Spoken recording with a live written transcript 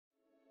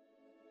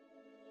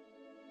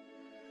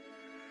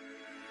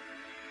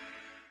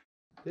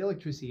The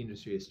electricity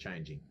industry is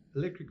changing.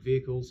 Electric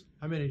vehicles,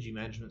 home energy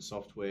management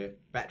software,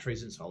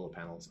 batteries and solar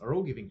panels are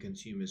all giving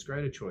consumers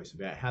greater choice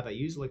about how they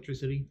use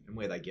electricity and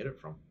where they get it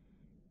from.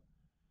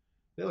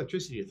 The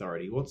Electricity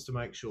Authority wants to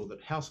make sure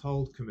that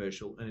household,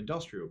 commercial and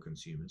industrial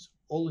consumers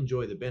all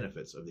enjoy the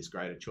benefits of this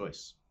greater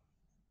choice.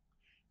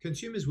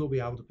 Consumers will be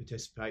able to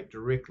participate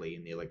directly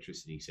in the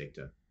electricity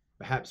sector,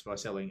 perhaps by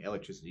selling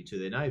electricity to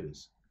their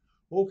neighbours,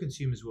 or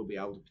consumers will be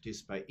able to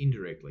participate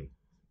indirectly,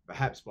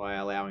 perhaps by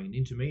allowing an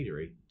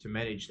intermediary to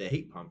manage their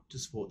heat pump to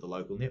support the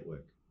local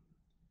network.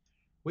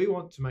 We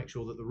want to make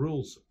sure that the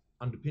rules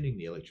underpinning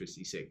the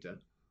electricity sector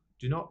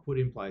do not put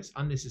in place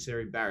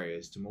unnecessary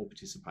barriers to more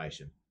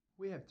participation.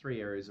 We have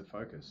three areas of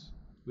focus.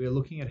 We are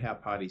looking at how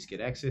parties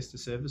get access to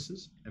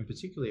services, and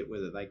particularly at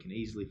whether they can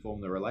easily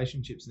form the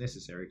relationships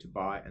necessary to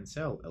buy and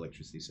sell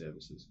electricity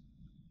services.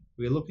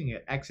 We are looking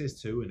at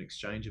access to and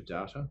exchange of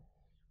data,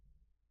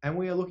 and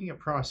we are looking at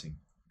pricing,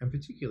 and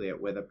particularly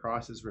at whether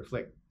prices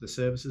reflect the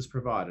services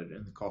provided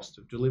and the cost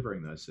of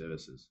delivering those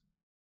services.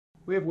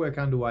 We have work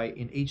underway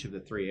in each of the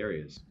three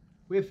areas.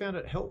 We have found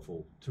it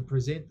helpful to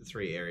present the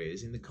three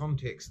areas in the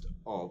context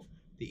of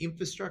the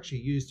infrastructure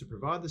used to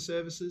provide the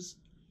services,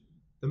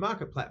 the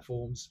market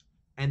platforms,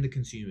 and the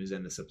consumers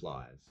and the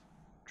suppliers.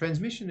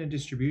 Transmission and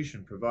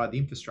distribution provide the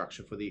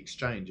infrastructure for the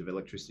exchange of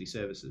electricity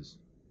services.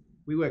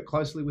 We work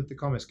closely with the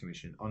Commerce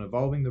Commission on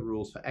evolving the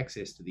rules for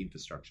access to the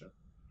infrastructure.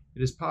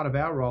 It is part of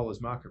our role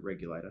as market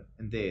regulator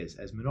and theirs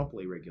as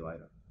monopoly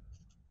regulator.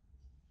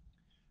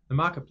 The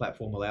market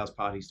platform allows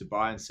parties to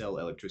buy and sell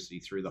electricity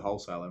through the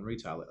wholesale and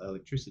retail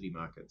electricity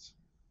markets.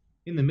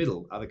 In the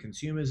middle are the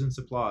consumers and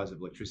suppliers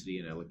of electricity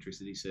and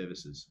electricity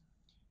services.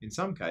 In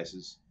some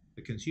cases,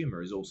 the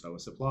consumer is also a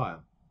supplier.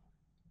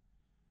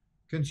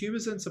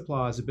 Consumers and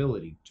suppliers'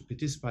 ability to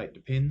participate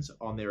depends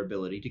on their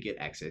ability to get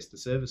access to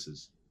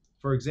services.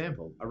 For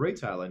example, a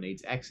retailer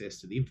needs access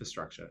to the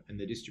infrastructure and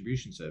the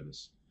distribution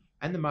service,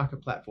 and the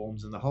market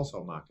platforms and the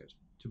wholesale market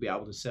to be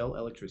able to sell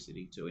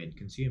electricity to end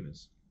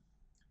consumers.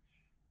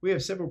 We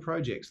have several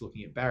projects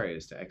looking at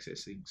barriers to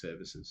accessing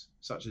services,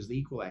 such as the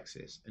Equal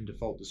Access and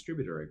Default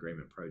Distributor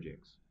Agreement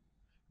projects.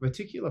 A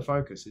particular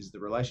focus is the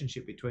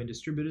relationship between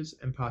distributors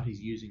and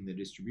parties using the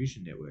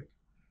distribution network.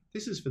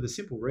 This is for the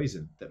simple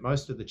reason that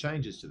most of the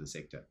changes to the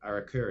sector are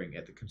occurring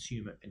at the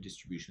consumer and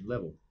distribution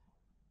level.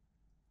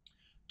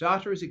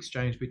 Data is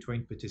exchanged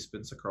between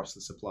participants across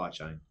the supply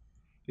chain.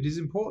 It is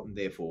important,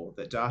 therefore,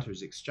 that data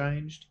is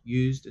exchanged,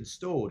 used and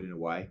stored in a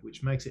way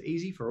which makes it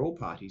easy for all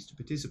parties to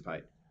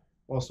participate,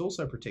 whilst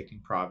also protecting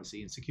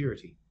privacy and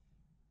security.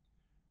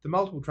 The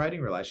Multiple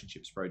Trading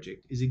Relationships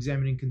project is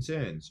examining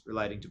concerns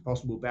relating to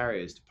possible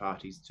barriers to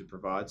parties to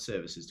provide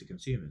services to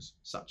consumers,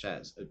 such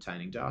as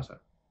obtaining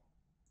data.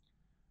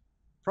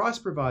 Price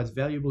provides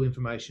valuable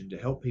information to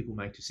help people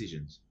make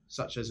decisions,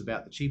 such as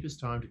about the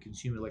cheapest time to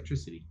consume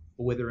electricity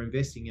or whether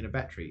investing in a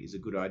battery is a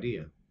good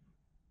idea.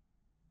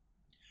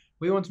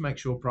 We want to make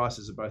sure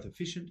prices are both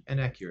efficient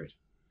and accurate.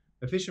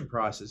 Efficient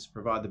prices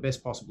provide the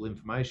best possible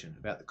information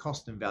about the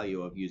cost and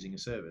value of using a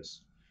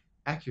service.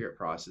 Accurate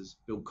prices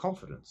build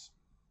confidence.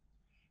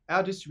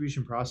 Our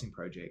distribution pricing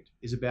project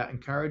is about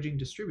encouraging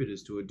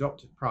distributors to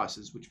adopt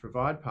prices which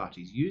provide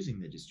parties using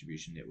the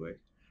distribution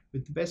network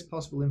with the best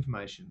possible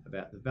information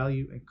about the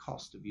value and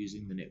cost of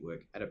using the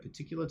network at a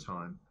particular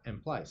time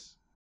and place.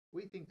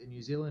 We think the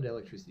New Zealand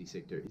electricity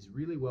sector is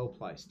really well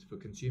placed for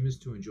consumers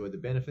to enjoy the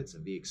benefits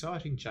of the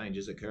exciting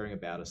changes occurring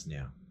about us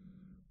now.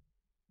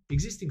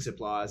 Existing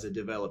suppliers are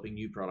developing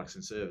new products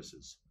and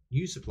services.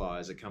 New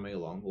suppliers are coming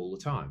along all the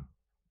time.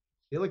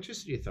 The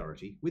Electricity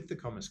Authority, with the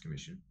Commerce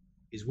Commission,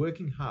 is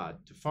working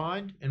hard to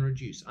find and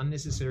reduce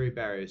unnecessary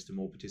barriers to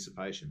more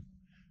participation.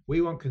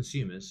 We want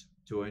consumers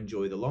to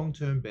enjoy the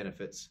long-term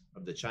benefits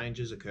of the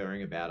changes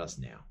occurring about us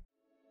now.